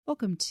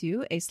Welcome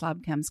to A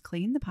Slob Comes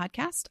Clean, the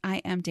podcast. I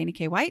am Dana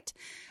K. White.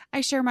 I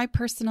share my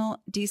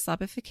personal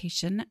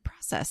deslobification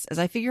process. As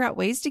I figure out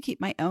ways to keep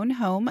my own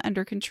home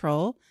under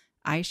control,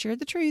 I share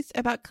the truth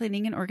about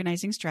cleaning and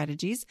organizing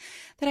strategies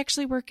that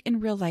actually work in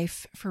real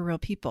life for real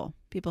people,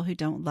 people who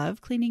don't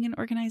love cleaning and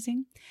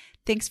organizing.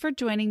 Thanks for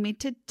joining me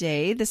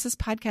today. This is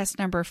podcast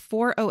number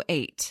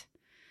 408.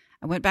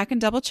 I went back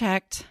and double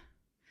checked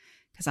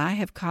because I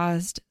have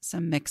caused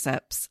some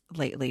mix-ups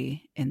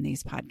lately in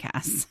these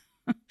podcasts.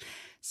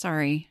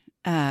 Sorry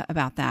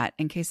about that.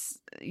 In case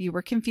you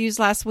were confused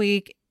last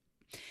week,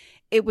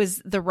 it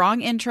was the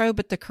wrong intro,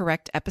 but the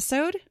correct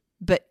episode.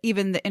 But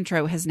even the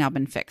intro has now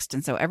been fixed.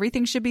 And so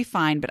everything should be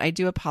fine, but I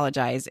do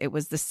apologize. It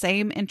was the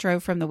same intro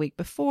from the week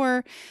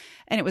before.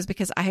 And it was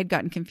because I had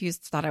gotten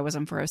confused, thought I was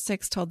on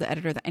 406, told the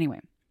editor that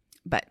anyway.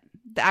 But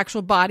the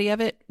actual body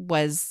of it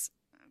was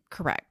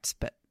correct.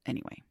 But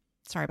anyway,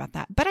 sorry about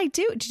that. But I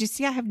do. Did you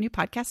see I have new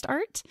podcast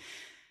art?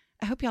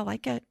 I hope y'all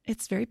like it.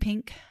 It's very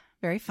pink,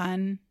 very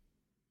fun,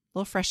 a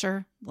little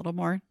fresher, a little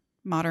more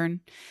modern.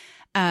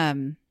 But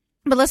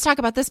let's talk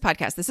about this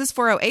podcast. This is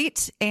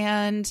 408,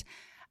 and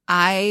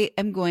I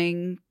am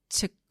going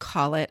to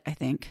call it, I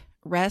think,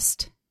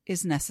 Rest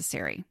is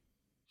Necessary.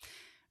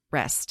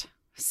 Rest.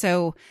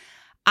 So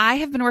I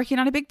have been working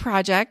on a big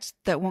project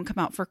that won't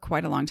come out for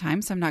quite a long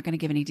time, so I'm not going to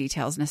give any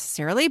details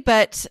necessarily,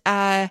 but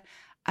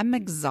I'm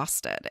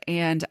exhausted,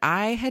 and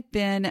I had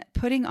been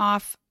putting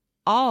off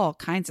all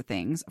kinds of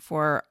things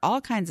for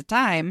all kinds of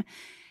time,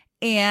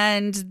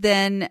 and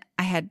then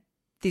I had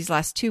these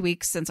last 2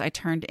 weeks since I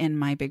turned in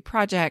my big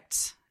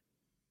project.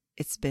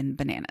 It's been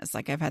bananas.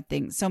 Like I've had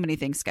so many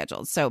things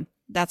scheduled. So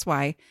that's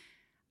why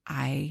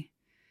I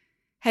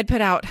had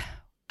put out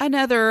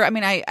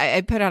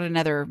I put out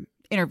another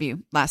interview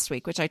last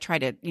week, which I try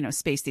to,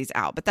 space these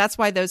out, but that's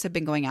why those have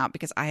been going out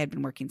because I had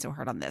been working so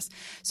hard on this.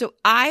 So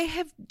I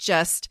have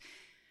just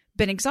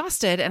been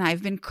exhausted and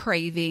I've been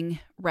craving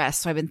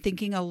rest. So I've been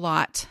thinking a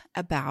lot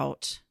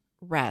about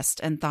rest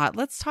and thought,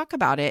 let's talk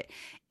about it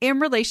in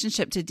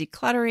relationship to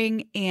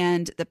decluttering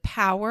and the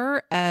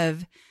power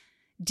of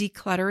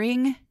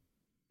decluttering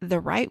the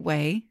right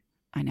way.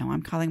 I know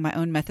I'm calling my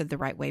own method the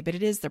right way, but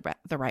it is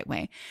the right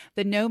way.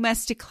 The no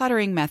mess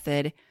decluttering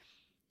method,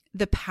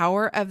 the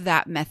power of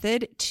that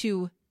method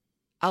to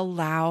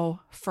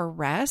allow for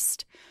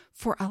rest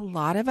for a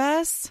lot of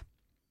us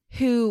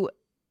who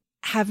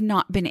have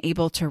not been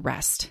able to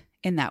rest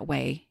in that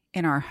way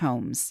in our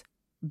homes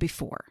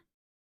before.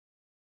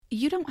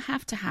 You don't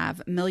have to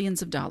have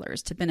millions of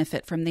dollars to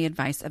benefit from the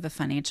advice of a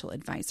financial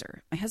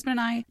advisor. My husband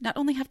and I not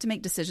only have to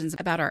make decisions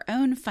about our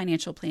own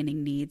financial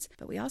planning needs,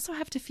 but we also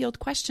have to field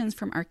questions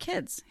from our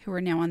kids who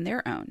are now on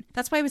their own.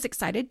 That's why I was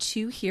excited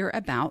to hear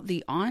about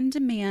the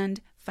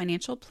on-demand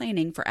financial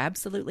planning for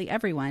absolutely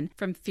everyone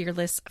from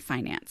Fearless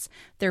Finance.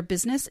 Their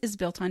business is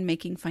built on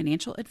making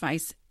financial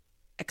advice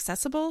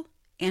accessible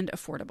and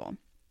affordable.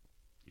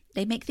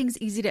 They make things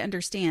easy to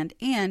understand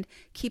and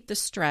keep the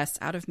stress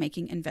out of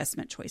making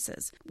investment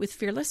choices. With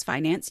Fearless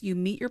Finance, you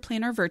meet your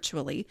planner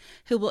virtually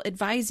who will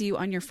advise you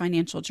on your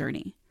financial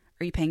journey.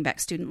 Are you paying back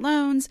student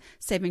loans,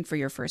 saving for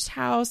your first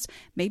house?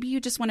 Maybe you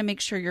just want to make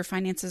sure your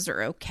finances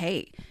are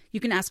okay. You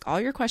can ask all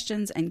your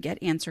questions and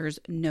get answers,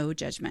 no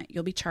judgment.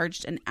 You'll be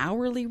charged an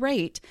hourly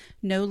rate,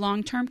 no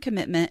long-term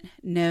commitment,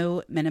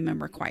 no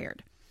minimum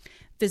required.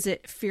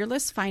 Visit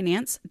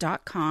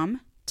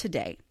fearlessfinance.com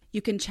today.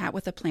 You can chat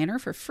with a planner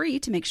for free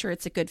to make sure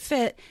it's a good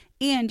fit,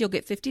 and you'll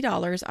get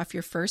 $50 off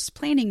your first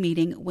planning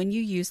meeting when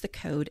you use the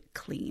code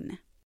CLEAN.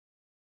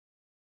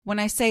 When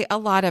I say a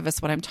lot of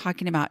us, what I'm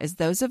talking about is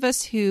those of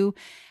us who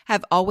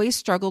have always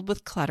struggled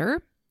with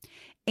clutter,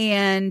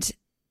 and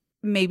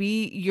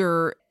maybe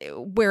you're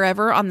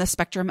wherever on the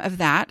spectrum of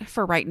that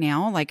for right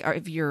now, like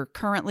if you're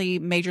currently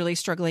majorly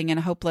struggling and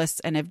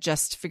hopeless and have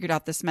just figured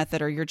out this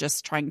method, or you're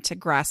just trying to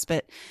grasp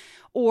it.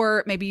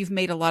 Or maybe you've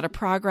made a lot of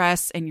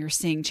progress and you're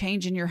seeing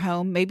change in your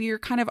home. Maybe you're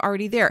kind of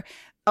already there.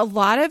 A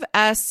lot of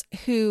us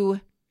who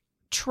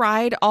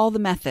tried all the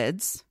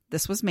methods,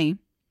 this was me,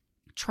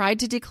 tried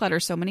to declutter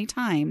so many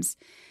times,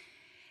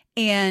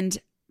 and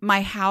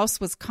my house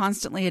was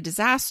constantly a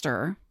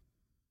disaster.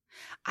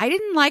 I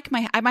didn't like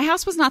my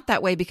house was not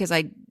that way because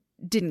I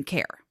didn't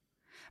care.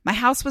 My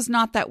house was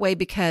not that way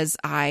because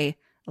I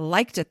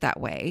liked it that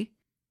way.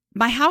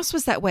 My house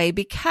was that way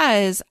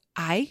because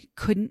I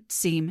couldn't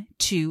seem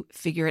to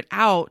figure it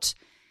out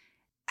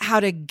how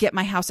to get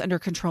my house under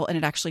control and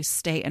it actually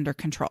stay under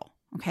control.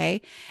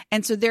 Okay.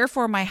 And so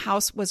therefore my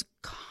house was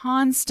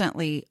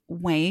constantly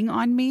weighing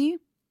on me,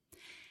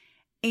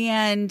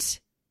 and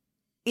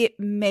it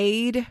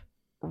made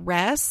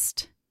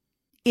rest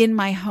in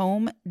my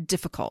home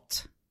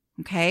difficult.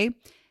 Okay.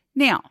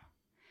 Now,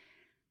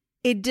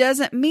 it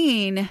doesn't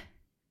mean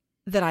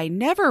that I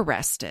never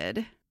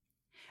rested.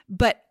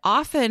 But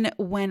often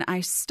when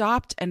I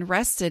stopped and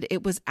rested,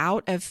 it was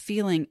out of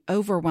feeling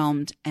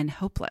overwhelmed and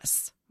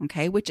hopeless,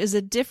 okay, which is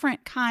a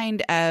different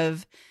kind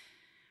of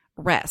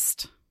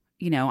rest.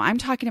 I'm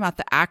talking about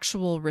the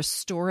actual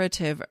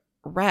restorative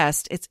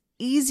rest. It's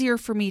easier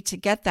for me to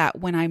get that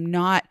when I'm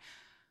not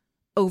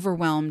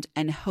overwhelmed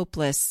and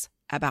hopeless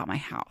about my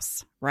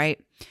house, right?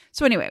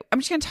 So anyway, I'm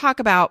just going to talk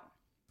about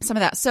some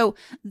of that. So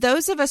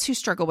those of us who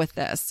struggle with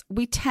this,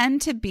 we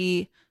tend to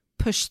be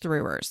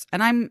push-throughers.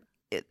 And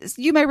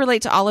you may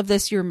relate to all of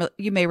this. You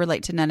may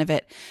relate to none of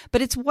it,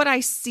 but it's what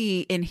I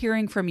see in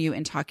hearing from you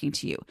and talking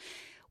to you.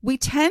 We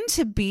tend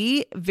to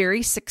be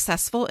very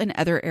successful in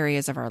other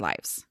areas of our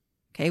lives.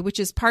 Okay, which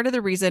is part of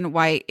the reason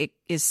why it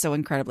is so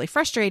incredibly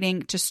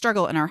frustrating to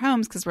struggle in our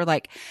homes, because we're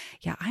like,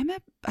 yeah, I'm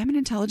an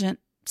intelligent,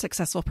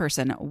 successful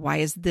person. Why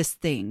is this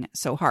thing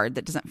so hard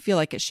that doesn't feel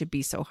like it should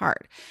be so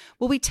hard?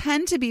 Well, we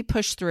tend to be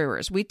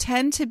push-throughers. We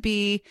tend to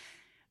be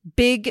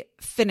big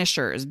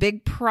finishers,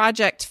 big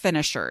project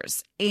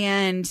finishers.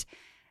 And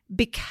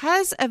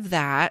because of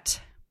that,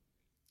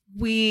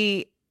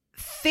 we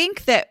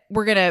think that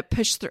we're going to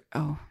push through.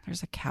 Oh,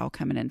 there's a cow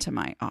coming into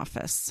my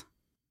office.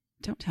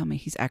 Don't tell me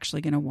he's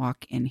actually going to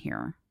walk in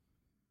here.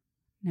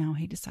 No,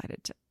 he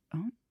decided to.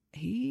 Oh,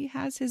 he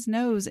has his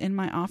nose in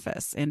my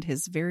office and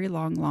his very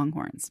long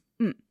longhorns.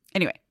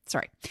 Anyway,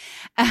 sorry.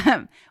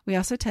 We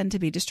also tend to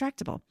be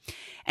distractible.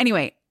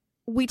 Anyway,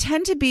 we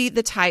tend to be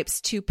the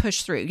types to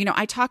push through. You know,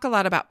 I talk a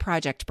lot about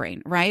project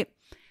brain, right?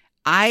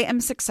 I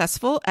am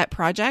successful at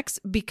projects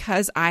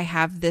because I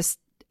have this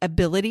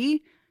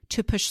ability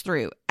to push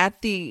through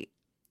at the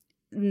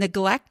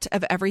neglect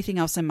of everything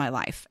else in my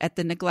life, at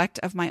the neglect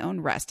of my own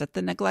rest, at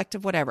the neglect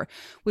of whatever.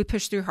 We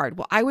push through hard.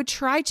 Well, I would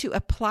try to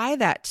apply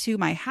that to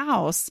my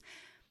house,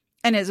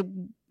 and it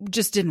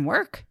just didn't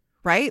work,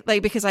 right?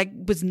 Like, because I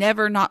was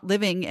never not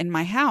living in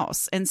my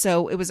house. And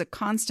so it was a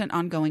constant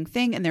ongoing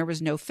thing, and there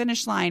was no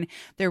finish line.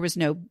 There was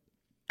no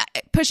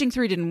pushing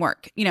through, didn't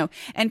work, you know,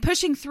 and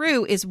pushing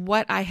through is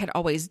what I had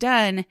always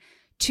done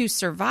to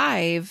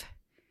survive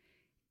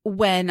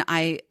when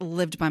I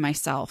lived by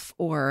myself,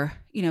 or,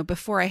 you know,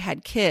 before I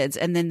had kids.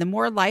 And then the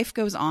more life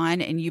goes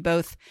on and you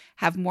both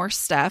have more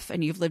stuff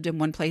and you've lived in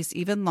one place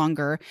even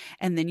longer,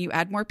 and then you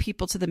add more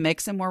people to the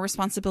mix and more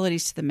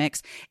responsibilities to the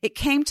mix, it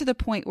came to the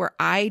point where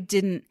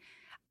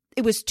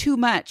it was too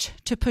much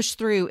to push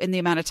through in the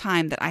amount of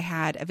time that I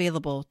had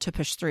available to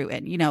push through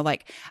in. You know,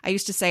 like I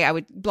used to say, I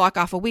would block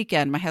off a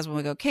weekend. My husband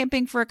would go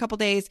camping for a couple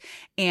days,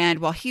 and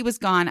while he was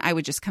gone, I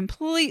would just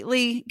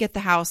completely get the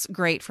house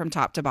great from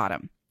top to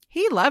bottom.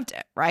 He loved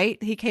it, right?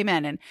 He came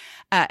in and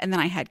then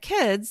I had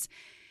kids,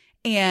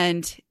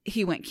 and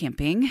he went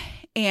camping,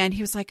 and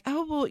he was like,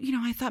 oh, well, you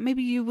know, I thought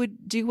maybe you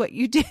would do what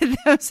you did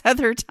those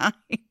other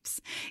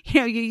times. You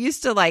know, you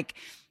used to like,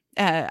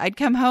 I'd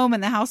come home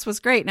and the house was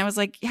great. And I was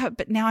like, yeah,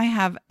 but now I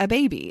have a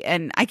baby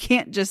and I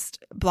can't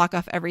just block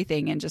off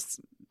everything and just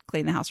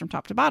clean the house from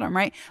top to bottom,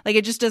 right? Like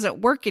it just doesn't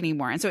work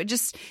anymore. And so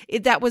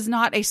that was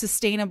not a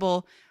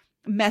sustainable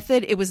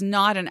method. It was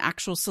not an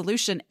actual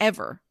solution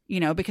ever, you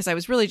know, because I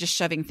was really just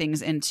shoving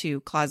things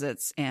into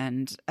closets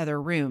and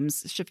other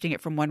rooms, shifting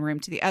it from one room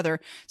to the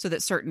other so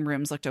that certain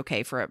rooms looked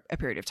okay for a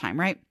period of time,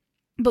 right?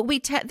 But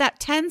that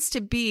tends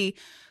to be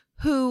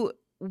who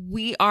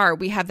we are.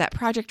 We have that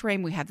project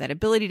brain. We have that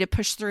ability to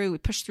push through. We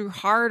push through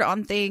hard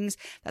on things.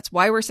 That's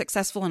why we're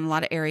successful in a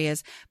lot of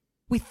areas.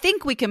 We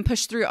think we can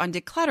push through on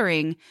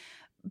decluttering,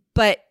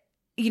 but,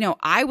 you know,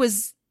 I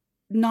was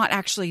not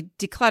actually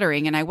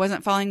decluttering, and I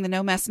wasn't following the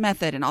no mess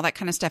method and all that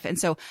kind of stuff. And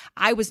so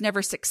I was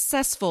never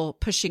successful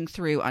pushing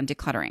through on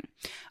decluttering.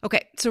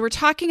 Okay. So we're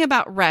talking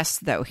about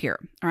rest though here.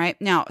 All right.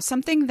 Now,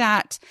 something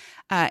that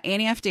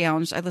Annie F.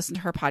 Downs, I listened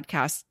to her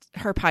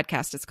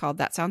podcast. It's called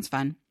That Sounds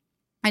Fun.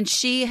 And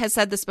she has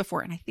said this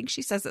before, and I think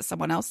she says that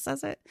someone else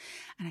says it,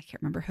 and I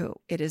can't remember who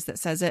it is that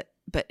says it.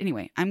 But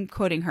anyway, I'm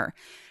quoting her.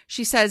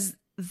 She says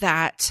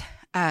that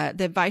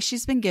the advice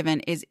she's been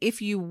given is,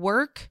 if you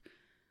work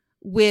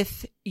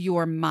with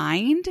your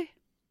mind,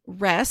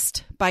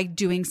 rest by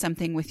doing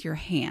something with your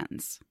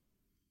hands.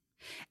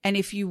 And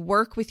if you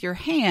work with your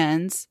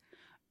hands,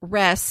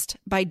 rest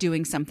by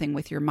doing something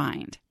with your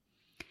mind.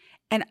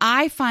 And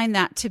I find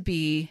that to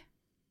be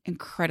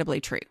incredibly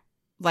true.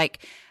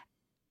 Like,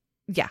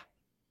 yeah,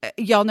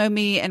 y'all know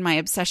me and my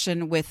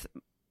obsession with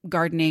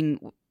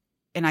gardening,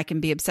 and I can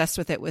be obsessed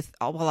with it while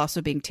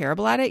also being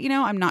terrible at it. You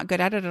know, I'm not good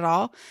at it at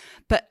all,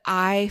 but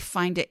I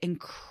find it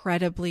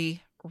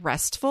incredibly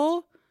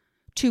restful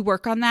to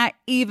work on that,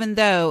 even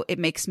though it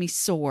makes me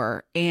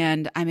sore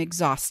and I'm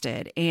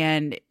exhausted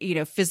and, you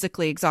know,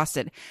 physically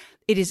exhausted.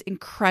 It is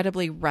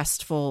incredibly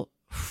restful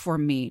for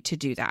me to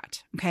do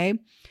that. Okay.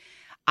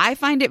 I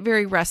find it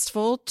very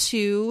restful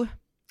to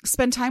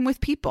spend time with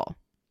people,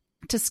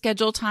 to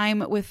schedule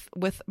time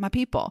with my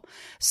people.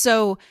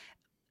 So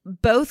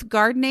both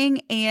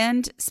gardening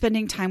and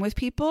spending time with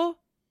people,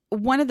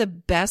 one of the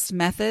best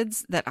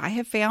methods that I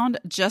have found,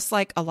 just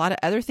like a lot of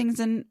other things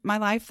in my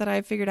life that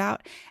I've figured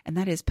out, and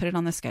that is put it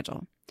on the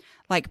schedule.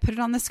 Like, put it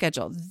on the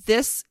schedule.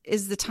 This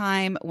is the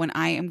time when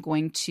I am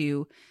going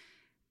to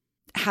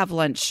have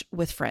lunch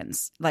with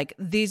friends. Like,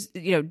 these,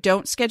 you know,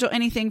 don't schedule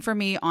anything for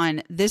me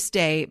on this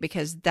day,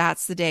 because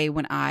that's the day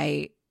when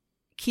I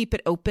keep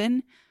it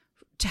open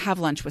to have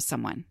lunch with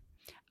someone.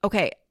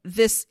 Okay,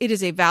 it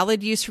is a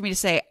valid use for me to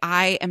say,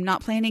 I am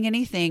not planning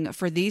anything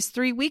for these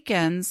 3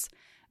 weekends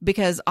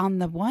because on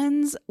the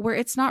ones where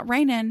it's not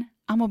raining,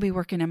 I'm going to be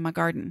working in my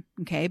garden.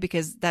 Okay.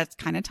 Because that's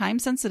kind of time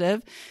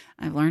sensitive.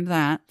 I've learned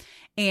that.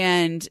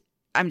 And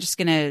I'm just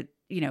going to,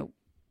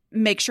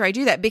 make sure I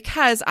do that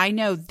because I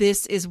know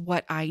this is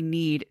what I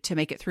need to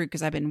make it through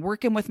because I've been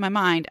working with my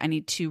mind. I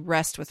need to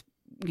rest with,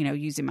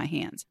 using my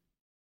hands.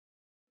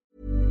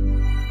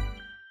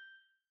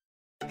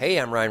 Hey,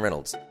 I'm Ryan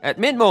Reynolds. At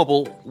Mint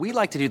Mobile, we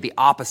like to do the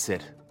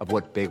opposite of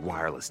what Big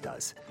Wireless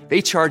does.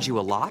 They charge you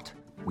a lot.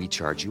 We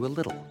charge you a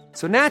little.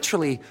 So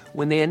naturally,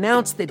 when they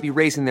announced they'd be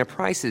raising their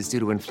prices due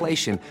to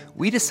inflation,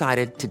 we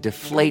decided to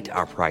deflate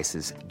our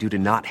prices due to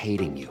not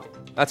hating you.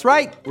 That's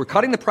right. We're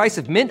cutting the price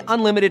of Mint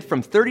Unlimited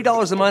from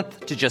 $30 a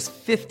month to just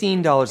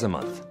 $15 a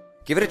month.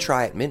 Give it a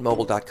try at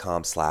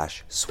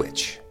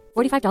mintmobile.com/switch.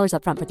 $45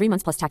 up front for 3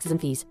 months plus taxes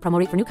and fees. Promo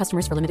rate for new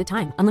customers for limited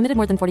time. Unlimited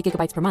more than 40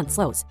 gigabytes per month.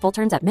 Slows full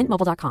terms at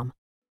mintmobile.com.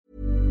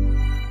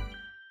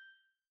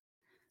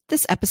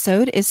 This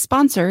episode is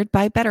sponsored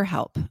by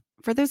BetterHelp.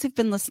 For those who've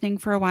been listening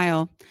for a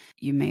while,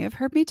 you may have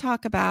heard me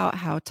talk about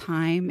how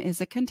time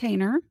is a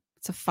container.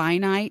 It's a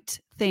finite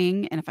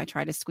thing. And if I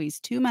try to squeeze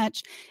too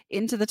much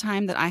into the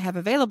time that I have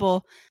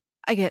available,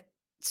 I get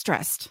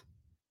stressed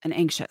and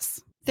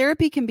anxious.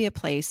 Therapy can be a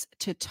place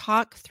to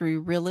talk through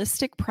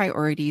realistic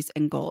priorities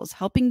and goals,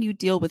 helping you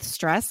deal with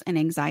stress and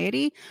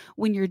anxiety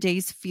when your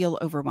days feel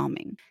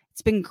overwhelming.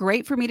 It's been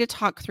great for me to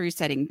talk through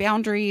setting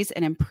boundaries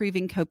and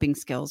improving coping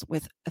skills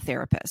with a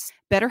therapist.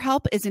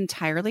 BetterHelp is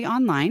entirely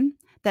online.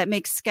 That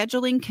makes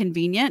scheduling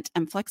convenient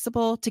and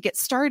flexible. To get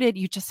started,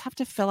 you just have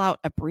to fill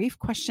out a brief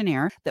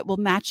questionnaire that will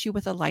match you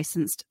with a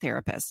licensed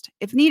therapist.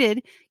 If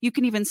needed, you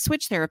can even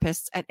switch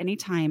therapists at any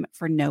time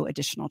for no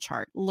additional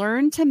charge.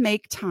 Learn to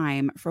make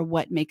time for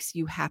what makes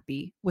you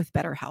happy with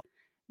BetterHelp.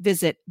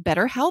 Visit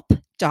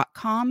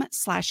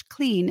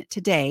betterhelp.com/clean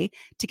today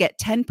to get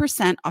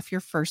 10% off your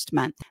first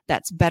month.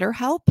 That's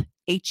BetterHelp,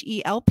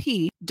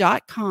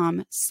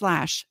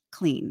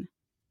 HELP.com/clean.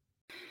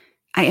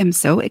 I am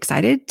so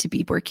excited to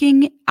be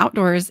working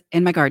outdoors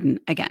in my garden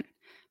again.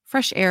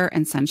 Fresh air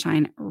and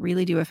sunshine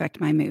really do affect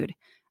my mood.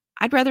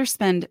 I'd rather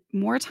spend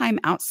more time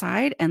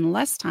outside and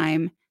less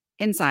time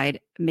inside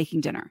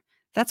making dinner.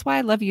 That's why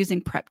I love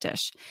using Prep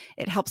Dish.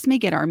 It helps me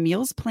get our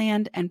meals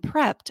planned and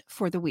prepped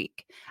for the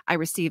week. I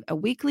receive a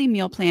weekly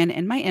meal plan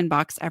in my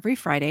inbox every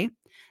Friday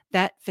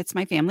that fits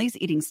my family's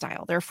eating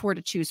style. There are 4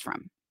 to choose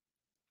from.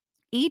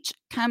 Each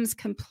comes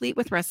complete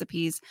with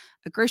recipes,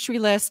 a grocery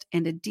list,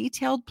 and a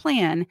detailed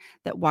plan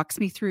that walks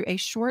me through a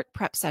short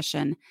prep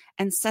session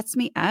and sets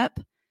me up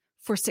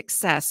for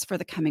success for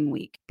the coming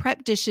week.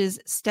 Prep Dish's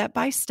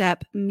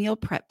step-by-step meal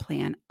prep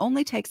plan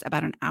only takes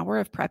about an hour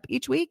of prep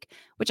each week,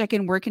 which I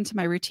can work into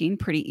my routine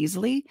pretty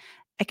easily.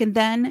 I can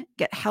then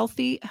get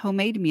healthy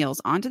homemade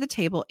meals onto the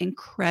table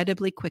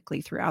incredibly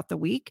quickly throughout the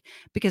week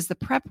because the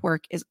prep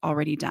work is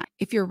already done.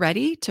 If you're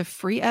ready to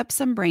free up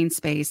some brain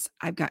space,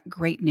 I've got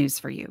great news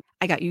for you.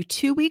 I got you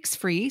 2 weeks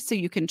free so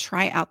you can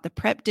try out the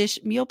Prep Dish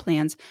meal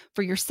plans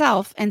for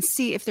yourself and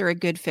see if they're a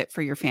good fit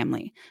for your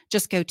family.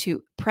 Just go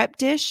to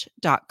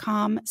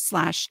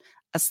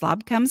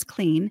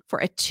prepdish.com/aslobcomesclean for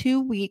a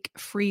 2-week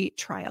free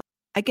trial.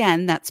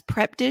 Again, that's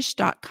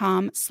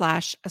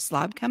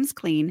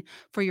prepdish.com/aslobcomesclean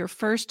for your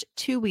first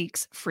 2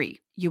 weeks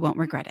free. You won't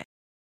regret it.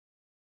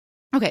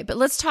 Okay, but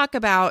let's talk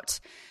about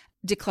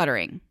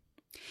decluttering.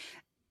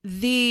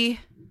 I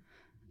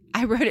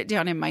wrote it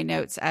down in my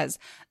notes as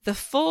the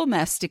full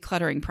mess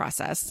decluttering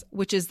process,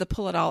 which is the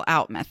pull it all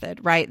out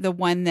method, right? The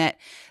one that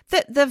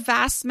the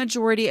vast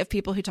majority of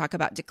people who talk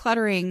about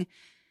decluttering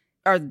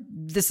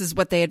this is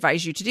what they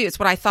advise you to do. It's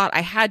what I thought I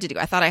had to do.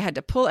 I thought I had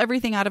to pull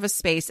everything out of a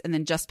space and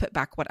then just put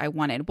back what I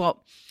wanted.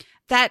 Well,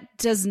 that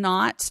does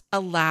not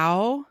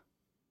allow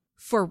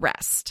for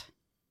rest.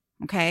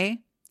 Okay.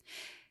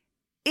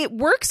 It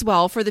works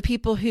well for the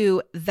people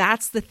who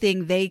that's the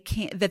thing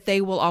that they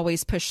will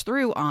always push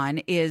through on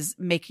is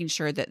making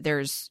sure that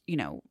there's,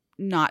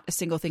 not a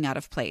single thing out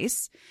of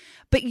place.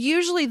 But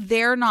usually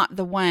they're not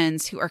the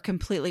ones who are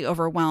completely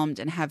overwhelmed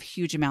and have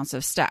huge amounts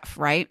of stuff,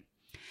 right?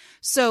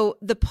 So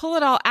the pull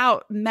it all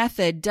out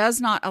method does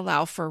not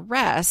allow for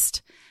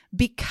rest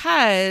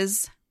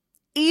because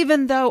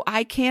even though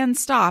I can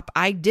stop,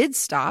 I did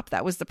stop.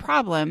 That was the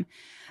problem.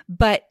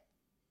 But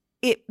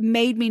it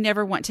made me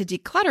never want to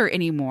declutter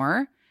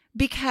anymore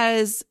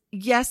because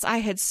yes, I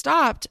had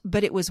stopped,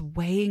 but it was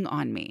weighing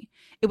on me.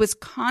 It was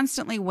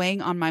constantly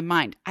weighing on my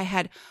mind. I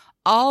had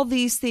all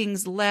these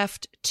things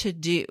left to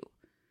do.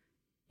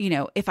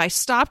 If I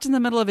stopped in the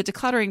middle of a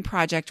decluttering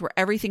project where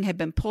everything had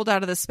been pulled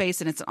out of the space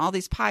and it's in all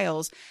these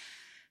piles,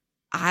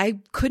 I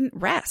couldn't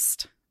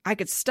rest. I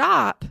could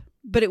stop,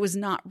 but it was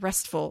not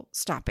restful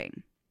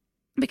stopping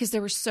because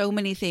there were so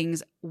many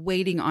things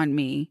waiting on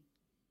me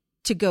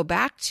to go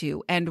back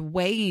to and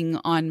weighing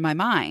on my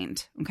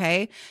mind.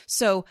 Okay.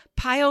 So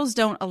piles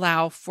don't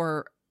allow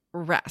for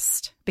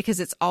rest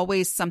because it's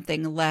always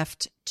something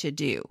left to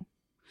do.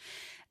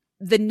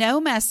 The no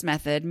mess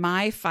method,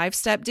 my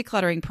 5-step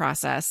decluttering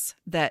process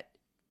that,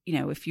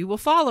 if you will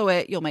follow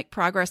it, you'll make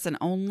progress and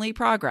only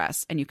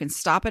progress. And you can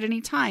stop at any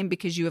time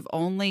because you have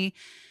only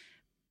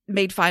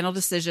made final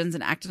decisions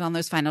and acted on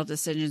those final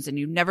decisions, and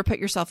you never put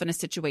yourself in a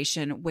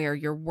situation where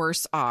you're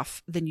worse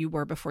off than you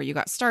were before you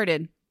got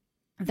started,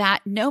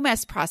 that no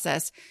mess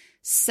process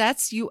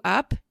sets you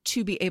up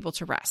to be able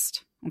to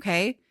rest.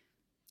 Okay.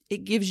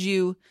 It gives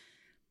you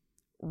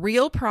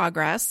real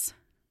progress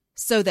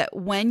so that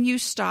when you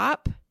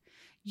stop,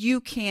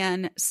 you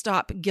can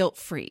stop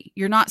guilt-free.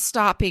 You're not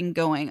stopping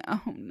going,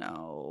 oh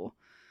no,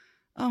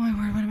 oh my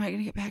word, when am I going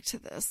to get back to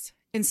this?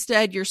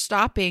 Instead, you're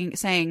stopping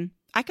saying,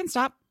 I can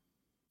stop.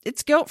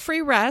 It's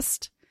guilt-free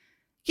rest.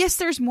 Yes,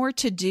 there's more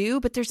to do,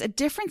 but there's a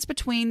difference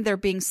between there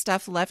being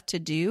stuff left to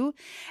do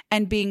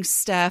and being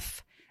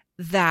stuff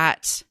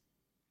that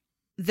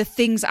the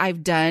things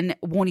I've done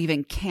won't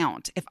even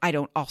count if I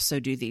don't also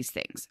do these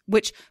things,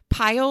 which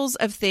piles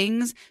of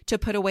things to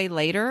put away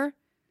later,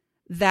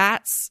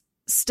 that's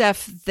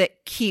stuff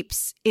that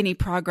keeps any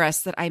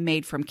progress that I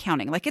made from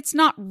counting. Like, it's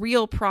not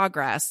real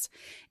progress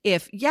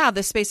if,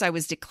 the space I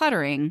was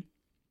decluttering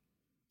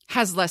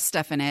has less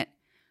stuff in it,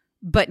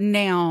 but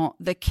now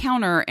the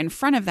counter in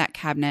front of that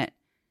cabinet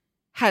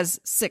has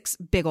 6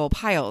 big old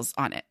piles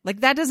on it. Like,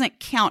 that doesn't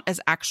count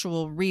as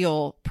actual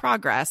real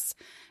progress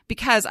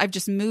because I've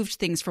just moved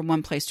things from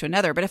one place to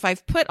another. But if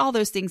I've put all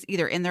those things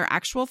either in their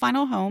actual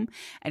final home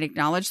and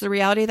acknowledge the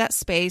reality of that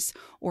space,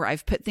 or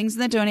I've put things in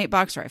the donate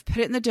box, or I've put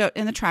it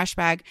in the trash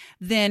bag,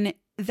 then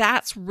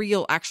that's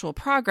real actual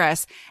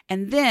progress.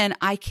 And then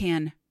I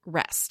can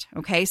rest.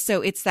 Okay.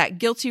 So it's that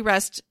guilty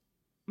rest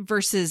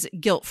versus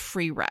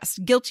guilt-free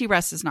rest. Guilty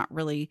rest is not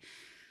really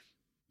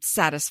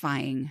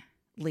satisfyingly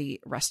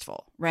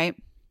restful, right?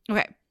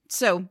 Okay.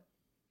 So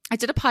I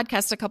did a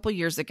podcast a couple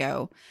years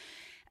ago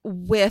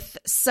with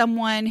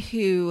someone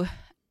who,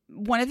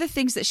 one of the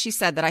things that she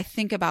said that I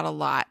think about a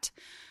lot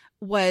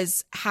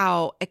was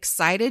how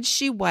excited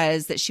she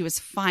was that she was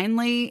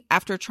finally,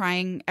 after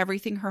trying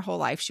everything her whole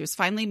life, she was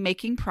finally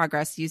making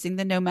progress using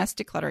the no mess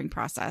decluttering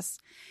process.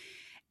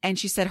 And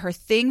she said her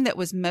thing that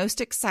was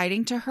most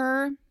exciting to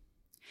her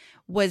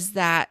was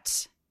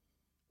that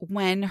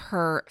when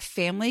her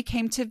family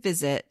came to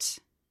visit,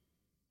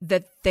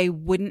 that they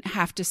wouldn't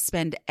have to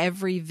spend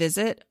every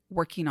visit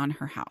working on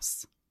her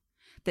house.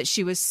 That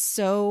she was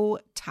so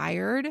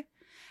tired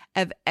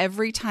of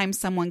every time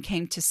someone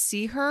came to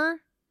see her,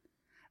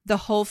 the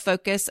whole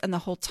focus and the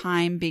whole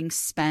time being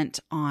spent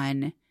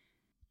on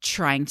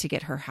trying to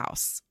get her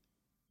house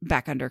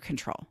back under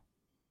control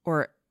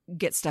or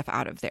get stuff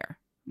out of there.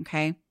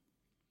 Okay.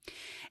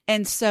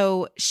 And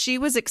so she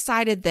was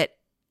excited that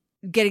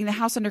getting the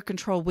house under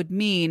control would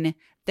mean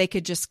they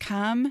could just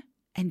come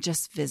and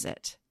just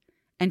visit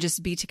and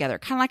just be together.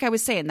 Kind of like I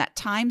was saying, that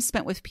time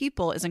spent with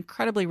people is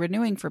incredibly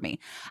renewing for me.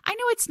 I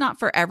know it's not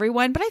for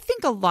everyone, but I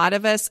think a lot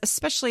of us,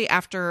 especially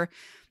after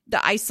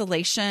the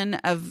isolation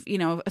of,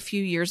 a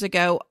few years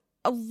ago,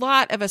 a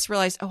lot of us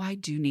realized, oh, I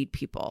do need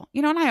people,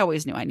 and I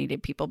always knew I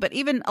needed people, but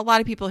even a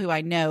lot of people who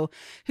I know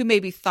who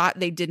maybe thought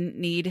they didn't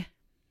need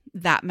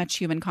that much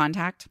human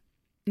contact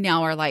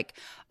now are like,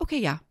 okay,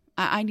 yeah,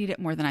 I need it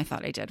more than I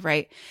thought I did.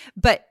 Right.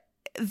 But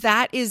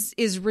that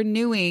is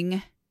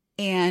renewing.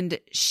 And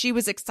she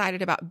was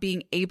excited about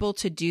being able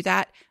to do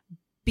that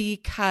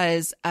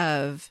because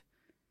of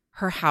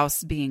her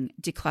house being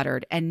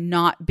decluttered and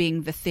not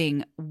being the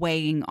thing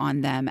weighing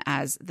on them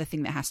as the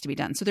thing that has to be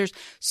done. So there's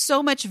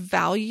so much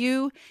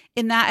value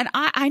in that. And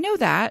I know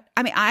that.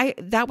 I mean,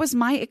 that was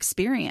my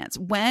experience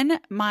when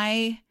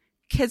my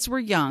kids were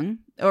young,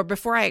 or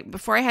before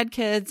I had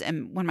kids,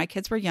 and when my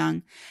kids were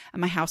young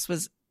and my house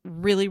was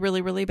really,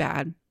 really, really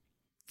bad.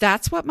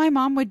 That's what my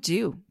mom would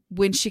do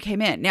when she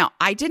came in. Now,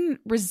 I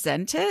didn't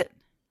resent it.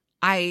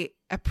 I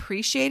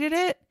appreciated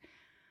it,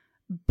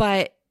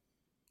 but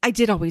I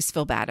did always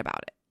feel bad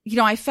about it.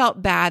 I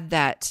felt bad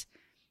that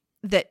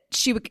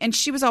she would, and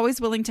she was always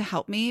willing to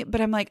help me,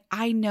 but I'm like,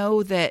 I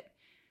know that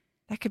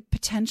could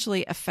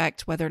potentially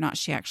affect whether or not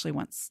she actually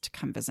wants to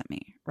come visit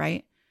me,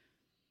 right?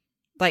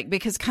 Like,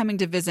 because coming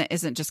to visit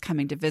isn't just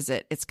coming to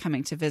visit, it's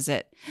coming to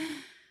visit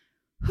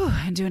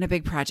and doing a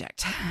big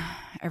project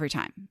every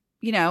time,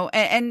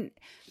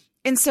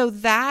 and so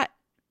that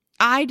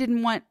I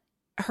didn't want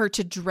her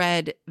to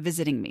dread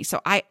visiting me. So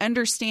I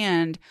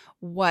understand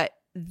what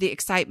the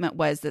excitement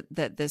was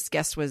that this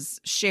guest was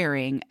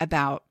sharing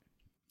about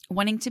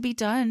wanting to be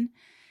done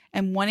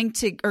and wanting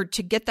to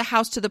get the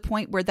house to the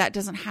point where that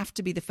doesn't have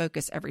to be the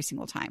focus every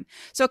single time.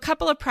 So a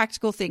couple of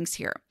practical things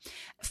here.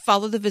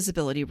 Follow the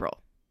visibility rule.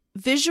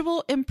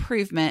 Visual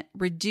improvement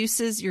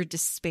reduces your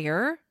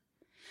despair,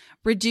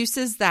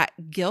 reduces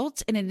that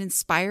guilt, and it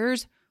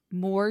inspires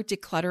more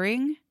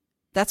decluttering.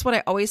 That's what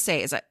I always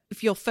say, is that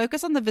if you'll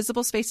focus on the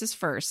visible spaces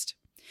first,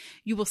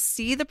 you will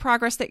see the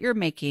progress that you're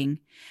making,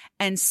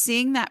 and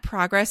seeing that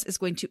progress is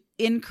going to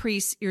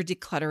increase your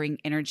decluttering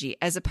energy,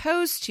 as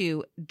opposed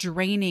to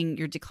draining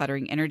your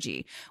decluttering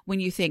energy. When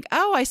you think,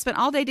 oh, I spent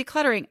all day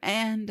decluttering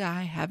and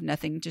I have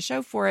nothing to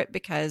show for it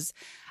because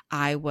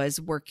I was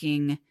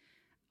working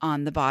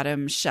on the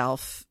bottom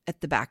shelf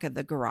at the back of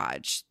the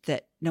garage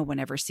that no one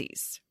ever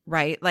sees,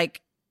 right?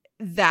 Like,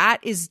 that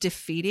is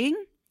defeating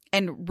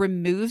and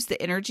removes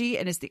the energy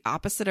and is the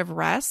opposite of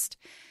rest.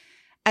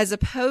 as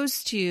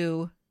opposed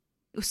to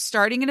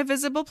starting in a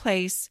visible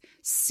place,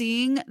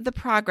 seeing the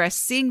progress,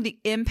 seeing the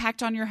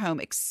impact on your home,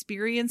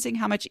 experiencing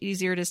how much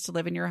easier it is to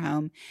live in your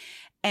home,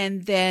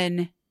 and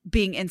then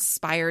being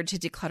inspired to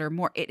declutter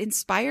more. It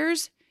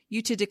inspires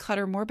you to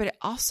declutter more, but it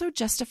also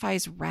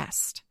justifies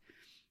rest.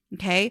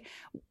 Okay.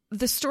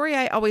 The story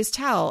I always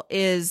tell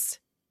is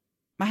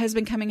my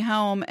husband coming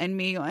home and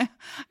me, I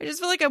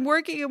just feel like I'm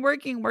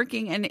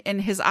working.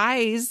 And his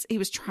eyes, he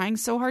was trying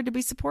so hard to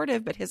be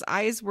supportive, but his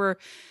eyes were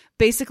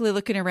basically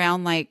looking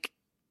around like,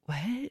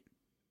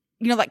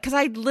 what? Cause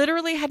I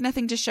literally had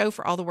nothing to show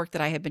for all the work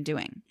that I had been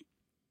doing.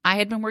 I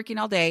had been working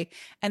all day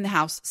and the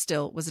house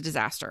still was a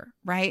disaster.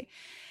 Right.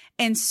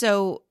 And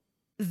so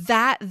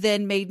that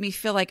then made me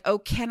feel like, oh,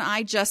 can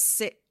I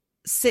just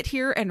sit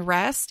here and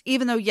rest?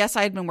 Even though, yes,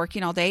 I had been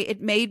working all day.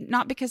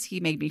 Not because he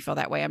made me feel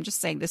that way. I'm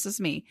just saying this is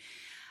me.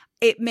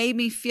 It made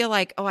me feel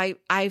like, oh,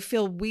 I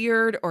feel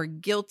weird or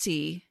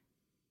guilty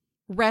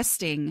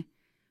resting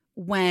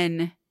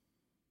when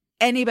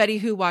anybody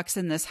who walks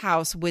in this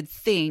house would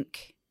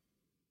think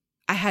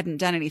I hadn't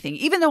done anything,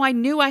 even though I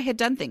knew I had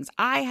done things.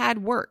 I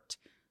had worked.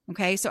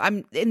 Okay. So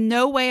I'm in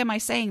no way am I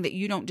saying that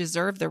you don't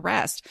deserve the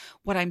rest.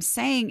 What I'm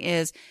saying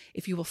is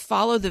if you will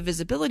follow the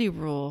visibility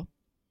rule,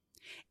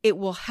 it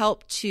will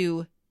help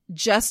to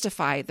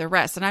justify the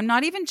rest. And I'm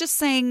not even just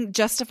saying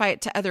justify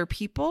it to other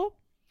people.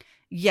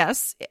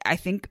 Yes, I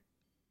think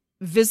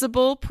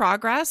visible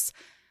progress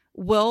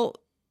will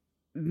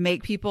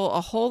make people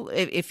a whole.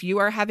 If you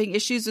are having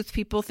issues with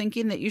people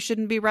thinking that you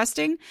shouldn't be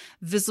resting,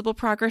 visible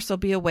progress will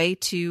be a way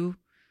to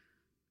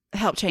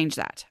help change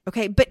that.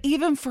 Okay. But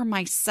even for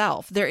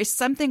myself, there is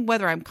something,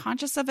 whether I'm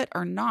conscious of it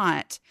or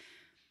not,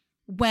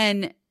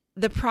 when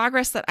the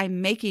progress that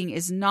I'm making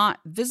is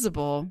not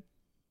visible,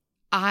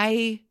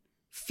 I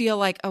feel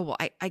like, oh, well,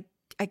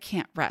 I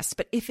can't rest.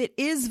 But if it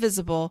is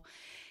visible,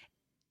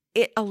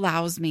 it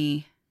allows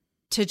me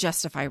to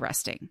justify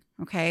resting.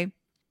 Okay.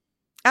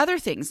 Other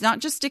things, not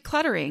just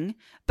decluttering,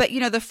 but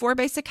the 4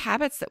 basic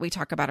habits that we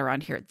talk about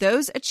around here,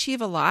 those achieve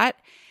a lot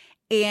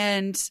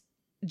and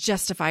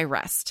justify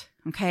rest.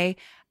 Okay.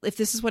 If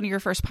this is one of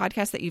your first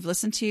podcasts that you've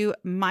listened to,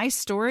 my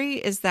story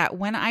is that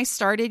when I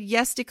started,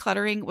 yes,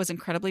 decluttering was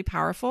incredibly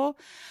powerful,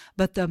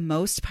 but the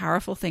most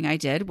powerful thing I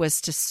did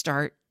was to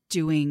start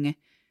doing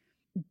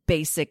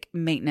basic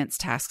maintenance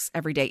tasks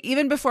every day,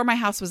 even before my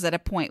house was at a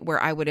point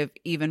where I would have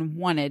even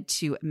wanted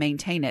to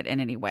maintain it in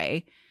any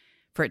way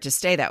for it to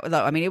stay that way.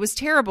 I mean, it was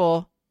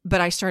terrible,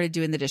 but I started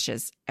doing the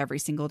dishes every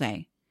single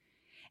day.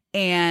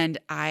 And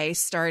I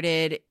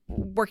started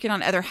working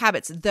on other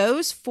habits.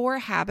 Those 4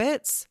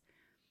 habits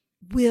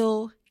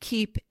will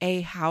keep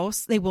a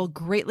house. They will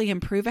greatly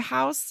improve a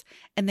house,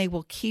 and they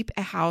will keep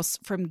a house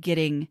from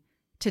getting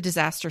to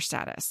disaster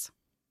status.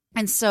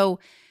 And so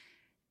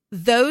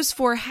those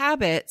 4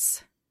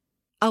 habits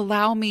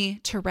allow me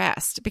to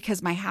rest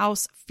because my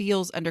house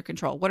feels under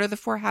control. What are the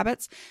 4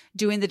 habits?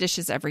 Doing the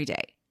dishes every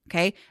day.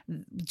 Okay.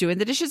 Doing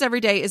the dishes every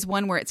day is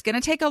one where it's going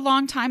to take a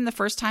long time the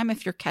first time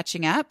if you're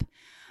catching up,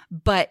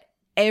 but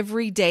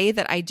every day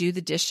that I do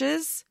the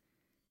dishes,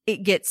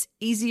 it gets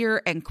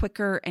easier and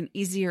quicker and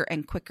easier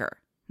and quicker.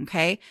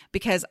 Okay.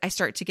 Because I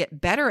start to get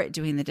better at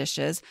doing the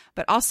dishes,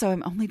 but also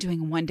I'm only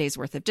doing 1 day's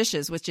worth of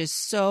dishes, which is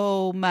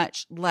so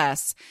much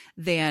less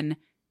than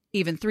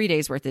even 3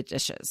 days worth of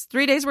dishes.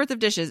 3 days worth of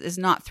dishes is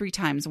not 3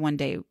 times 1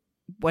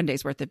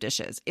 day's worth of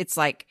dishes. It's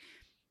like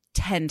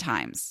 10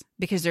 times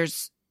because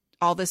there's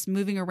all this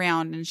moving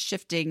around and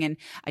shifting, and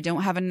I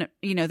don't have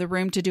the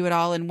room to do it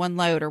all in one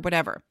load or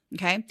whatever.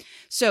 Okay.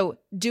 So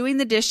doing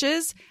the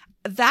dishes,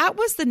 that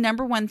was the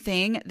number one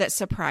thing that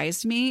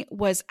surprised me,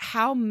 was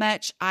how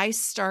much I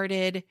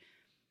started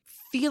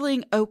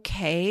feeling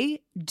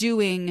okay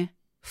doing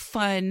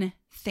fun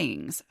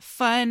things,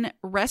 fun,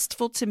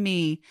 restful to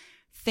me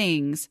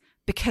things,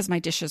 because my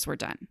dishes were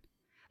done.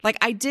 Like,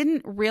 I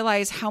didn't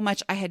realize how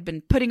much I had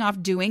been putting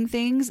off doing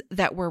things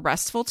that were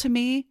restful to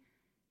me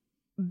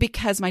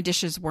because my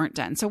dishes weren't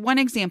done. So one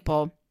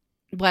example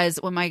was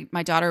when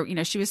my daughter,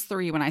 she was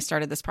 3 when I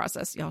started this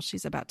process. Y'all,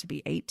 she's about to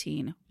be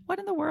 18. What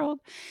in the world?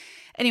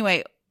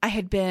 Anyway, I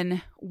had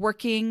been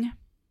working.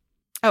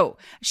 Oh,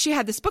 she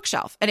had this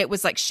bookshelf, and it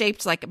was like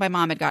shaped like my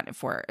mom had gotten it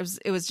for her.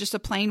 It was just a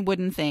plain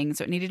wooden thing,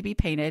 so it needed to be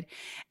painted,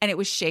 and it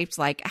was shaped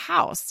like a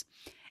house.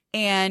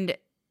 And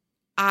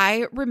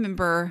I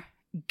remember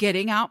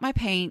getting out my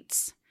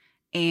paints,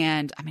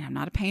 and I mean, I'm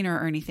not a painter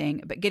or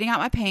anything, but getting out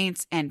my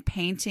paints and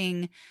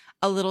painting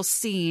a little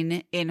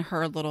scene in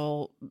her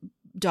little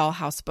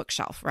dollhouse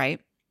bookshelf,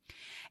 right?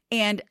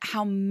 And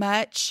how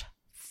much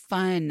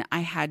fun I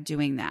had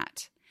doing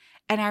that.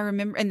 And I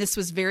remember, and this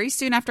was very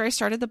soon after I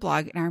started the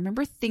blog, and I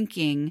remember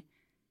thinking,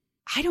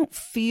 I don't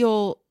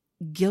feel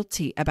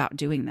guilty about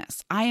doing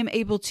this. I am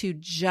able to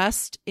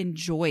just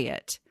enjoy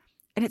it.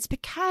 And it's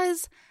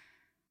because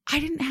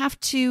I didn't have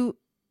to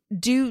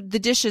do the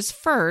dishes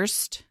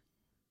first,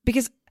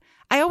 because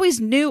I always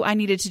knew I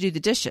needed to do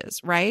the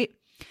dishes, right?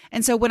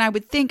 And so when I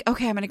would think,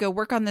 okay, I'm going to go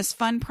work on this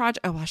fun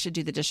project, oh, I should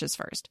do the dishes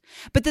first.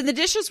 But then the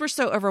dishes were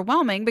so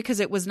overwhelming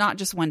because it was not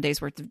just 1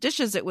 day's worth of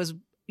dishes. It was,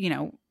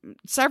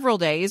 several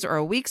days or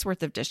a week's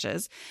worth of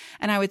dishes.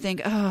 And I would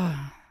think,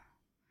 oh,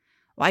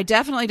 well, I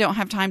definitely don't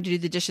have time to do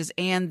the dishes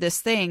and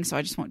this thing, so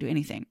I just won't do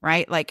anything,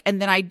 right?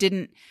 And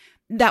then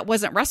that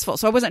wasn't restful.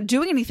 So I wasn't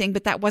doing anything,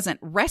 but that wasn't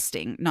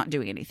resting, not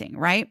doing anything,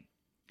 right?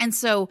 And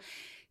so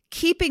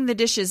keeping the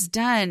dishes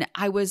done,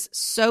 I was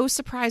so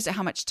surprised at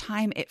how much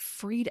time it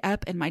freed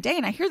up in my day.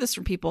 And I hear this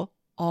from people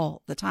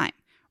all the time,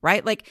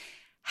 right?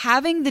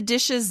 Having the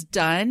dishes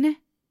done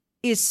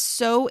is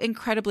so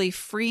incredibly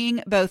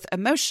freeing, both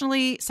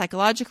emotionally,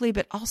 psychologically,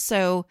 but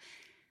also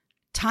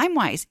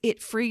time-wise.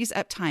 It frees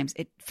up time.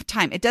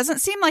 It doesn't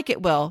seem like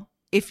it will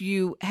if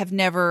you have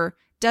never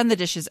done the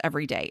dishes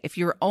every day. If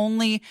you're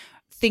only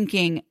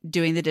thinking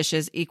doing the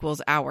dishes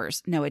equals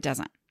hours. No, it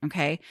doesn't.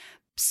 Okay.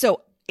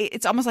 So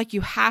it's almost like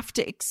you have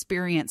to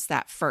experience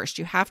that first.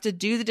 You have to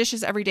do the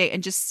dishes every day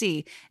and just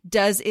see,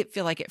 does it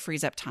feel like it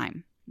frees up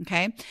time?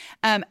 Okay.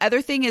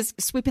 Other thing is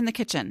sweeping the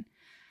kitchen.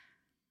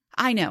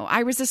 I know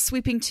I resist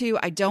sweeping too.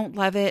 I don't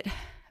love it,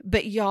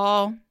 but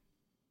y'all,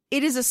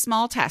 it is a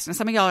small task. And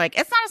some of y'all are like,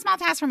 it's not a small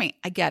task for me.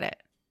 I get it.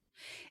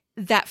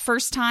 That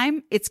first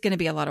time, it's going to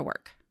be a lot of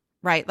work,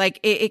 right?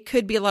 It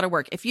could be a lot of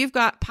work. If you've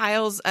got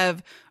piles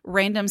of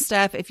random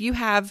stuff, if you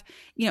have,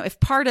 if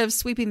part of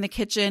sweeping the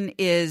kitchen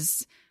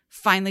is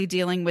finally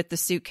dealing with the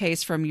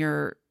suitcase from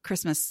your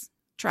Christmas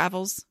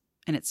travels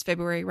and it's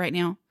February right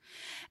now.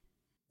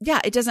 Yeah,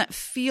 it doesn't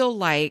feel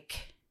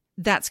like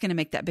that's going to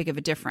make that big of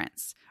a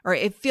difference, or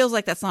it feels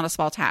like that's not a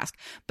small task.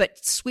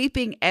 But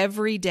sweeping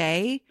every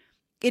day,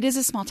 it is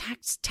a small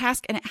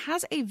task, and it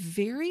has a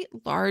very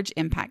large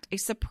impact, a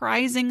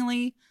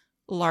surprisingly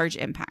large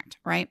impact,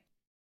 right?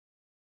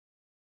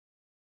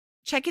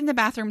 Checking the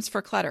bathrooms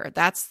for clutter.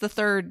 That's the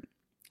third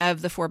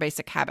of the 4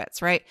 basic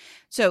habits, right?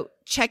 So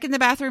checking the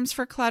bathrooms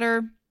for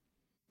clutter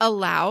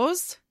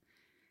allows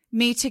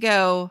me to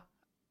go,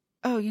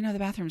 oh, the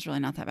bathroom's really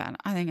not that bad.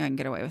 I think I can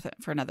get away with it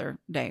for another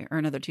day or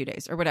another 2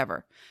 days or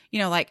whatever.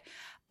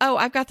 Oh,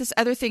 I've got this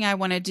other thing I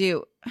want to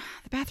do.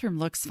 The bathroom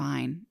looks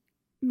fine.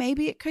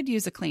 Maybe it could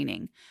use a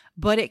cleaning,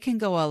 but it can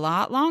go a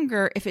lot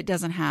longer if it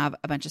doesn't have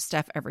a bunch of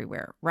stuff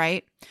everywhere,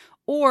 right?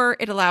 Or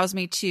it allows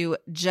me to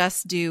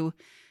just do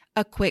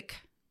a quick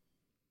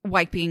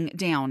wiping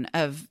down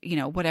of,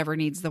 whatever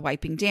needs the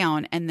wiping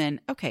down. And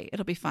then, okay,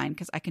 it'll be fine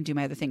because I can do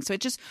my other things. So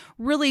it just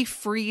really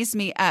frees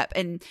me up.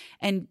 And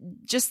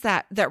just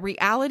that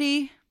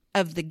reality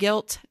of the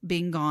guilt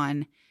being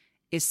gone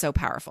is so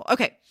powerful.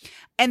 Okay.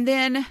 And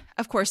then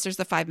of course there's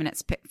the 5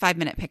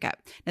 minute pickup.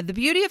 Now the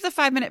beauty of the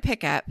 5-minute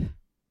pickup,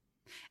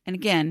 and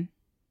again,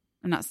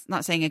 I'm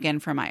not saying again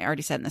from I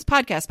already said in this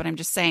podcast, but I'm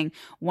just saying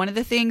one of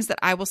the things that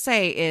I will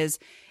say is,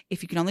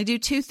 if you can only do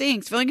 2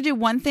 things, if you only can do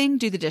one thing,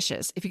 do the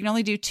dishes. If you can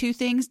only do 2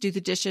 things, do the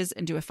dishes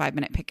and do a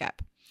 5-minute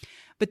pickup.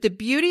 But the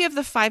beauty of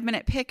the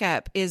 5-minute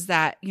pickup is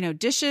that,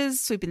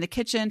 dishes, sweeping the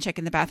kitchen,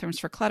 checking the bathrooms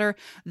for clutter,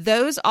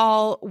 those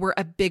all were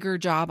a bigger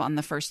job on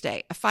the first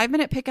day. A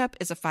 5-minute pickup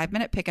is a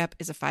 5-minute pickup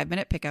is a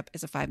 5-minute pickup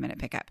is a 5-minute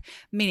pickup,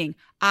 meaning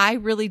I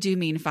really do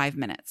mean 5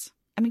 minutes.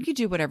 I mean, you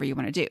do whatever you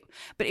want to do.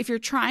 But if you're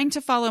trying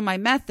to follow my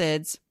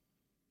methods,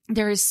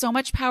 there is so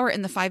much power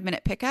in the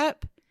 5-minute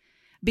pickup.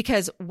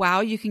 Because, wow,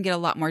 you can get a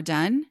lot more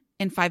done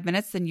in 5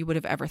 minutes than you would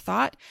have ever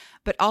thought.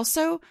 But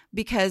also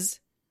because,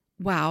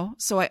 wow,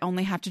 so I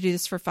only have to do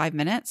this for 5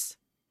 minutes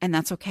and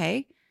that's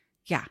okay?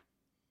 Yeah.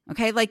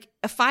 Okay.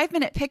 A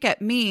 5-minute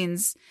pickup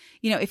means,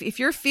 if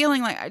you're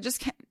feeling like I just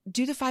can't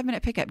do the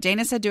 5-minute pickup.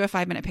 Dana said do a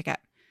 5-minute pickup.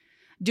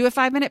 Do a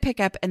 5-minute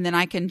pickup and then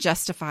I can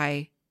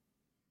justify,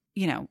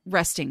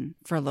 resting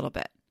for a little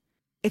bit.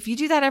 If you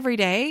do that every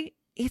day,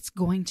 it's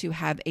going to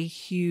have a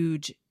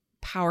huge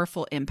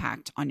powerful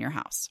impact on your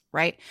house,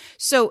 right?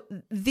 So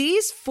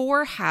these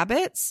 4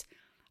 habits,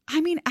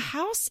 a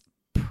house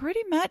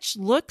pretty much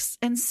looks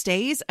and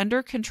stays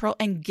under control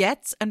and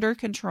gets under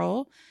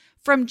control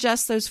from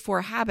just those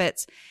 4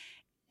 habits.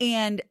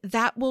 And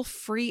that will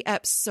free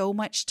up so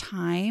much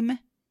time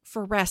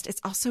for rest.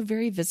 It's also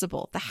very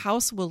visible. The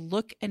house will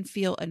look and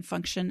feel and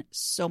function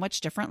so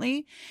much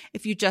differently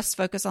if you just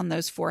focus on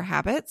those 4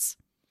 habits.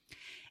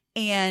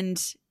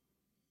 And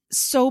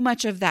so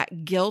much of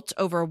that guilt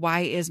over why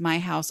is my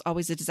house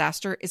always a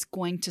disaster is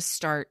going to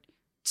start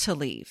to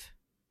leave.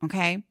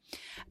 Okay.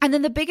 And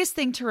then the biggest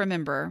thing to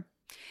remember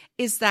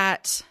is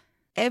that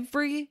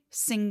every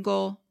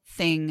single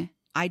thing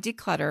I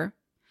declutter,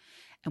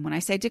 and when I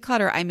say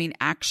declutter, I mean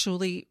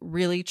actually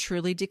really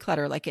truly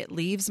declutter, like it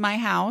leaves my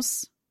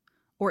house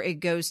or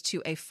it goes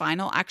to a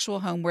final actual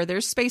home where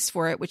there's space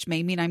for it, which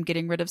may mean I'm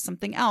getting rid of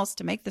something else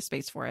to make the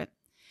space for it.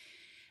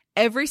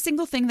 Every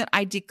single thing that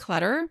I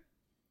declutter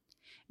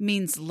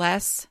means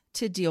less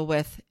to deal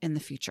with in the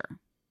future.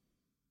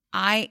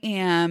 I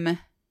am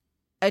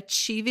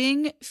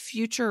achieving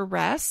future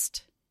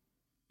rest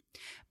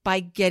by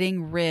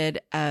getting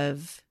rid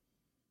of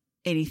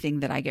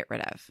anything that I get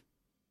rid of.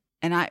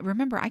 And I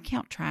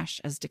count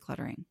trash as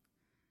decluttering.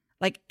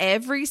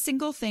 Every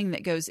single thing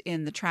that goes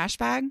in the trash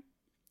bag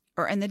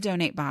or in the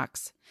donate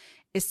box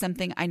is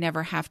something I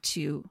never have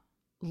to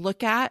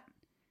look at,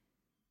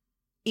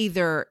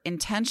 either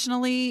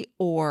intentionally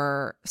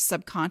or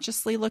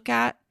subconsciously look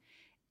at,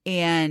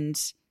 And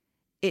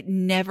it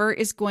never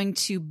is going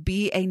to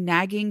be a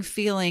nagging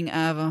feeling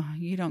of, oh,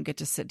 you don't get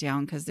to sit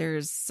down because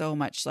there's so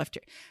much left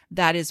here.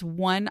 That is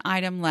one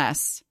item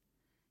less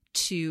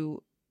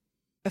to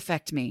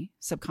affect me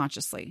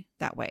subconsciously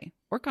that way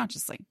or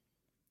consciously.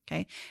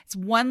 Okay. It's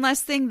one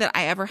less thing that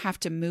I ever have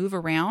to move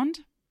around.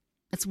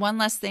 It's one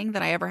less thing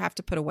that I ever have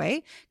to put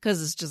away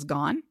because it's just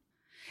gone.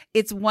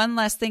 It's one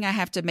less thing I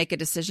have to make a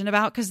decision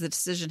about because the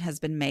decision has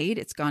been made.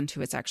 It's gone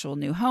to its actual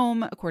new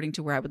home according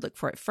to where I would look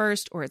for it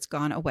first, or it's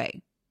gone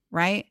away,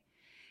 right?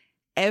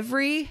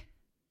 Every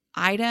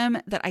item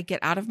that I get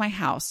out of my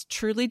house,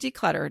 truly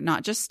declutter,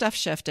 not just stuff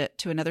shift it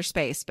to another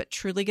space, but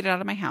truly get it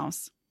out of my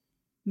house,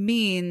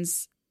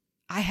 means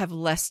I have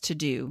less to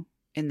do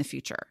in the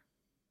future.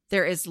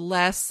 There is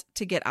less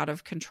to get out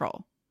of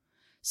control.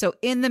 So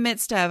in the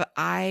midst of,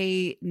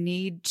 I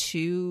need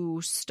to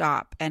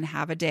stop and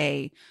have a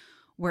day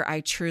where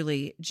I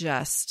truly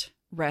just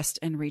rest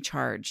and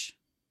recharge.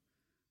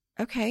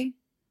 Okay,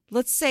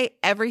 let's say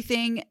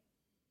everything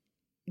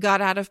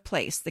got out of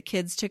place. The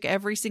kids took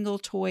every single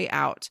toy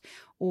out,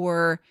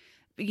 or,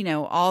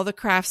 all the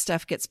craft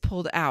stuff gets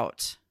pulled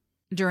out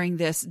during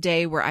this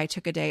day where I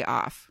took a day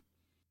off.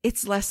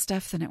 It's less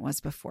stuff than it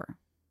was before.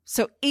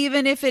 So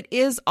even if it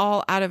is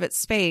all out of its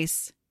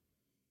space,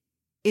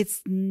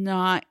 it's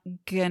not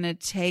going to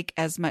take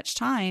as much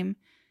time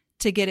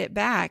to get it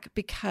back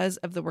because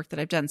of the work that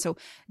I've done. So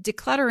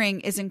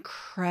decluttering is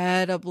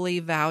incredibly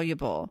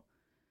valuable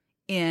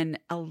in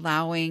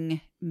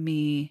allowing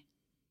me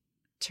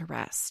to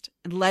rest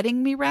and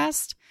letting me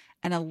rest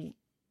and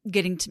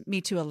getting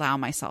me to allow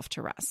myself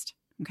to rest.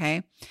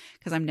 Okay.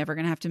 Because I'm never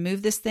going to have to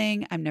move this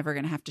thing. I'm never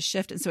going to have to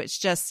shift. And so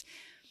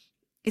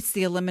it's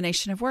the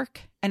elimination of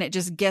work. And it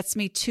just gets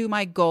me to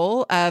my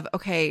goal of,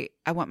 okay,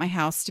 I want my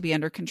house to be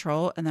under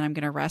control, and then I'm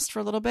going to rest for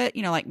a little bit.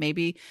 Like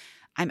maybe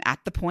I'm at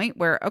the point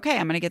where, okay,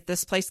 I'm going to get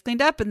this place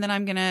cleaned up, and then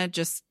I'm going to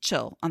just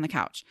chill on the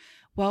couch.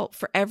 Well,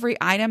 for every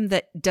item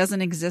that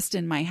doesn't exist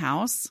in my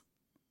house,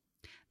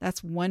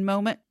 that's one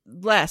moment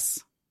less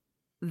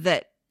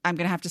that I'm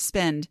going to have to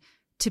spend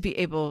to be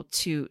able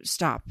to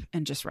stop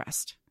and just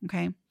rest.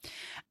 Okay.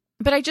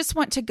 But I just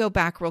want to go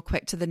back real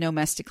quick to the no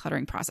mess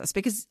decluttering process,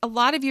 because a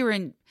lot of you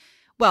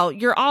are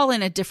you're all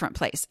in a different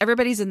place.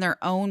 Everybody's in their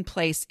own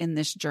place in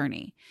this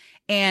journey.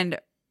 And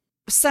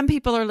some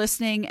people are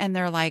listening and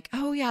they're like,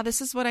 oh yeah,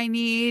 this is what I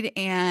need.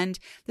 And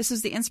this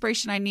is the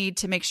inspiration I need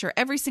to make sure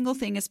every single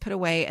thing is put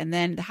away. And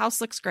then the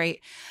house looks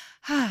great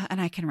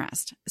and I can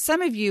rest.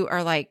 Some of you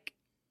are like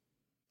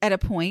at a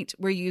point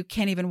where you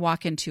can't even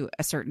walk into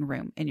a certain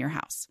room in your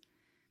house.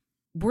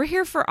 We're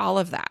here for all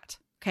of that.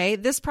 Okay.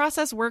 This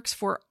process works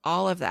for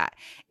all of that.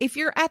 If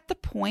you're at the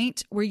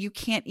point where you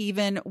can't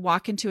even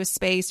walk into a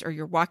space, or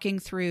you're walking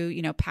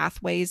through,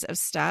 pathways of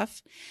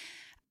stuff,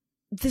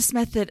 this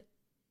method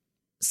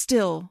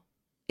still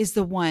is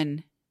the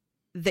one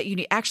that you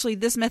need. Actually,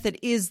 this method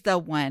is the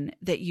one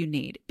that you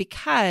need,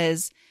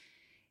 because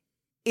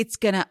it's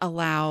going to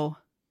allow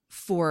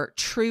for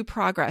true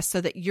progress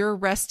so that your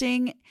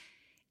resting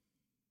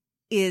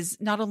is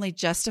not only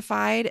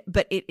justified,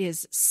 but it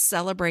is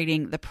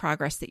celebrating the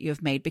progress that you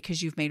have made,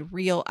 because you've made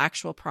real,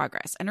 actual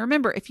progress. And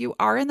remember, if you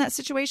are in that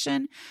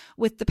situation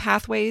with the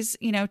pathways,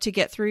 to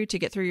get through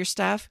your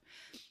stuff,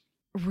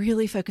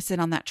 really focus in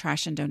on that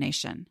trash and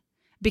donation,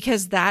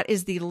 because that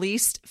is the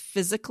least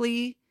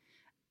physically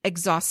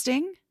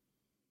exhausting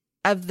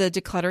of the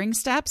decluttering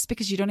steps,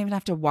 because you don't even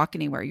have to walk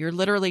anywhere. You're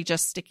literally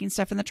just sticking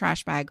stuff in the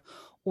trash bag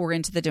or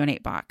into the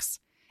donate box,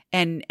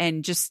 and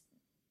just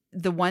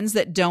the ones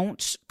that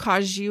don't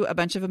cause you a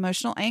bunch of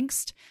emotional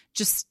angst,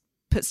 just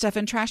put stuff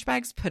in trash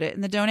bags, put it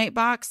in the donate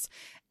box,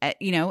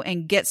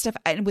 and get stuff.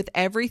 And with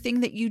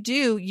everything that you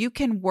do, you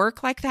can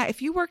work like that.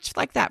 If you worked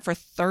like that for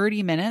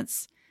 30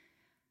 minutes,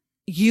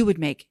 you would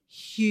make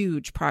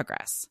huge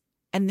progress.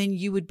 And then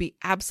you would be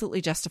absolutely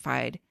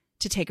justified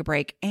to take a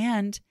break.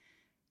 And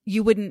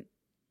you wouldn't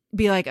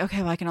be like,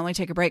 okay, well, I can only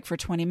take a break for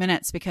 20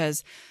 minutes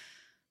because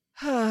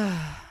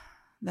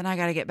then I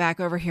got to get back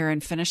over here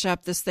and finish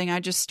up this thing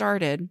I just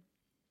started.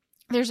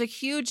 There's a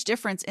huge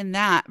difference in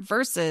that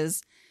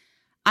versus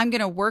I'm going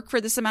to work for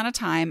this amount of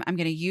time. I'm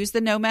going to use the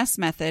no mess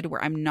method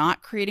where I'm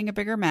not creating a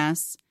bigger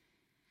mess.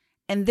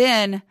 And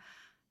then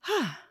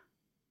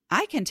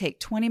I can take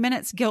 20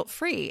 minutes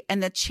guilt-free.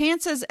 And the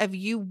chances of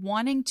you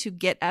wanting to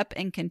get up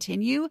and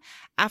continue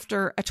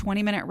after a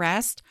 20-minute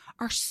rest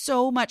are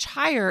so much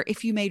higher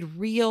if you made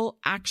real,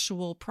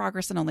 actual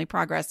progress and only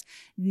progress,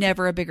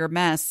 never a bigger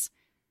mess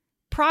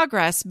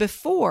progress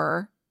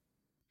before,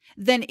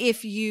 than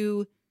if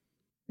you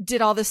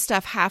did all this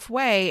stuff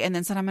halfway and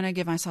then said, I'm going to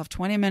give myself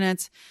 20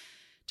 minutes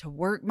to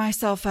work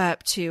myself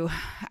up to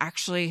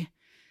actually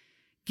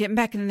getting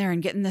back in there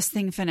and getting this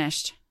thing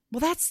finished.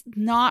 Well, that's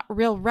not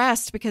real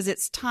rest, because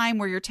it's time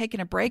where you're taking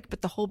a break,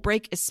 but the whole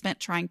break is spent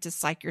trying to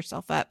psych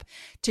yourself up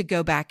to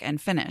go back and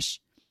finish.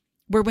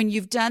 Where when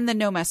you've done the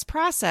no mess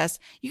process,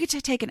 you get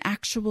to take an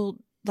actual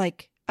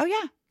oh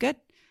yeah, good.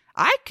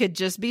 I could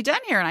just be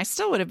done here and I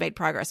still would have made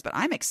progress, but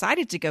I'm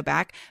excited to go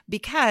back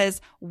because,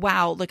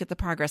 wow, look at the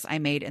progress I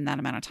made in that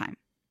amount of time.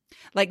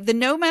 Like the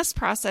no mess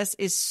process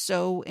is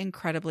so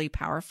incredibly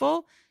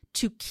powerful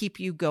to keep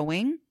you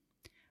going,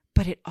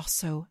 but it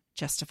also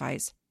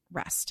justifies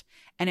rest.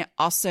 And it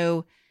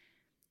also,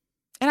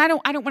 and I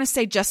don't want to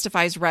say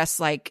justifies rest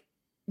like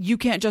you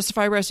can't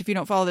justify rest if you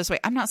don't follow this way.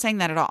 I'm not saying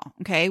that at all.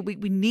 Okay. We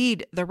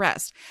need the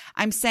rest.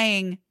 I'm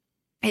saying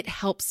it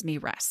helps me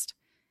rest,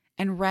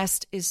 and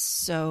rest is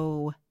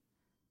so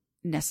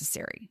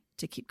necessary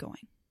to keep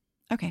going.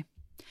 Okay.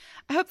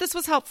 I hope this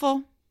was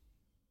helpful.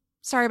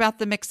 Sorry about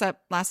the mix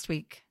up last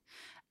week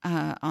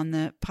on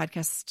the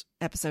podcast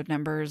episode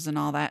numbers and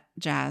all that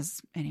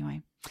jazz.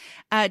 Anyway,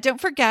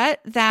 don't forget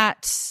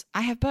that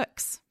I have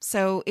books.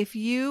 So if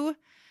you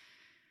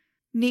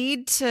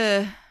need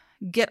to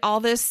get all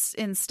this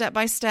in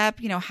step-by-step,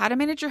 how to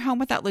manage your home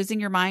without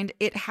losing your mind,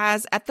 it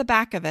has at the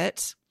back of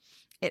it,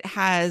 it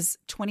has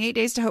 28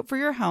 Days to Hope for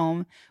Your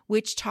Home,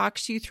 which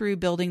talks you through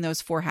building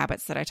those 4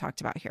 habits that I talked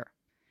about here.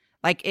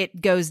 Like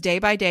it goes day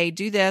by day,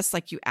 do this,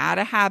 like you add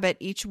a habit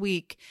each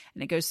week,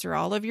 and it goes through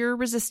all of your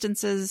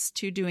resistances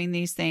to doing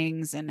these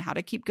things and how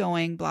to keep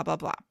going, blah, blah,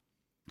 blah.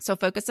 So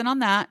focusing on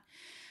that.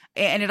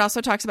 And it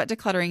also talks about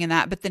decluttering in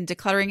that, but then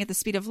Decluttering at the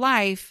Speed of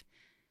Life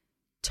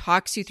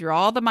talks you through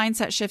all the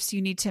mindset shifts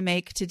you need to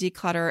make to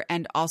declutter,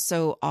 and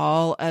also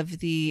all of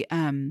the,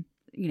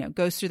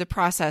 goes through the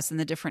process in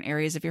the different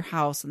areas of your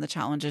house and the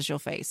challenges you'll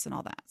face and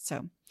all that.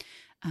 So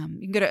you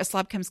can go to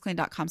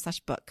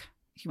aslobcomesclean.com/book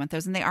if you want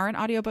those. And they are in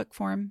audiobook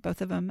form,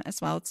 both of them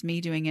as well. It's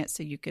me doing it.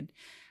 So you could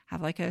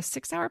have like a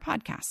 6-hour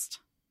podcast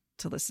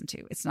to listen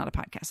to. It's not a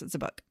podcast, it's a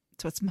book.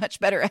 So it's much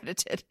better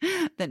edited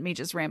than me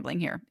just rambling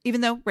here,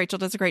 even though Rachel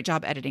does a great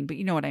job editing, but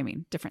you know what I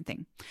mean. Different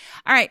thing.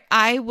 All right.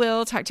 I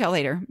will talk to y'all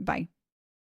later. Bye.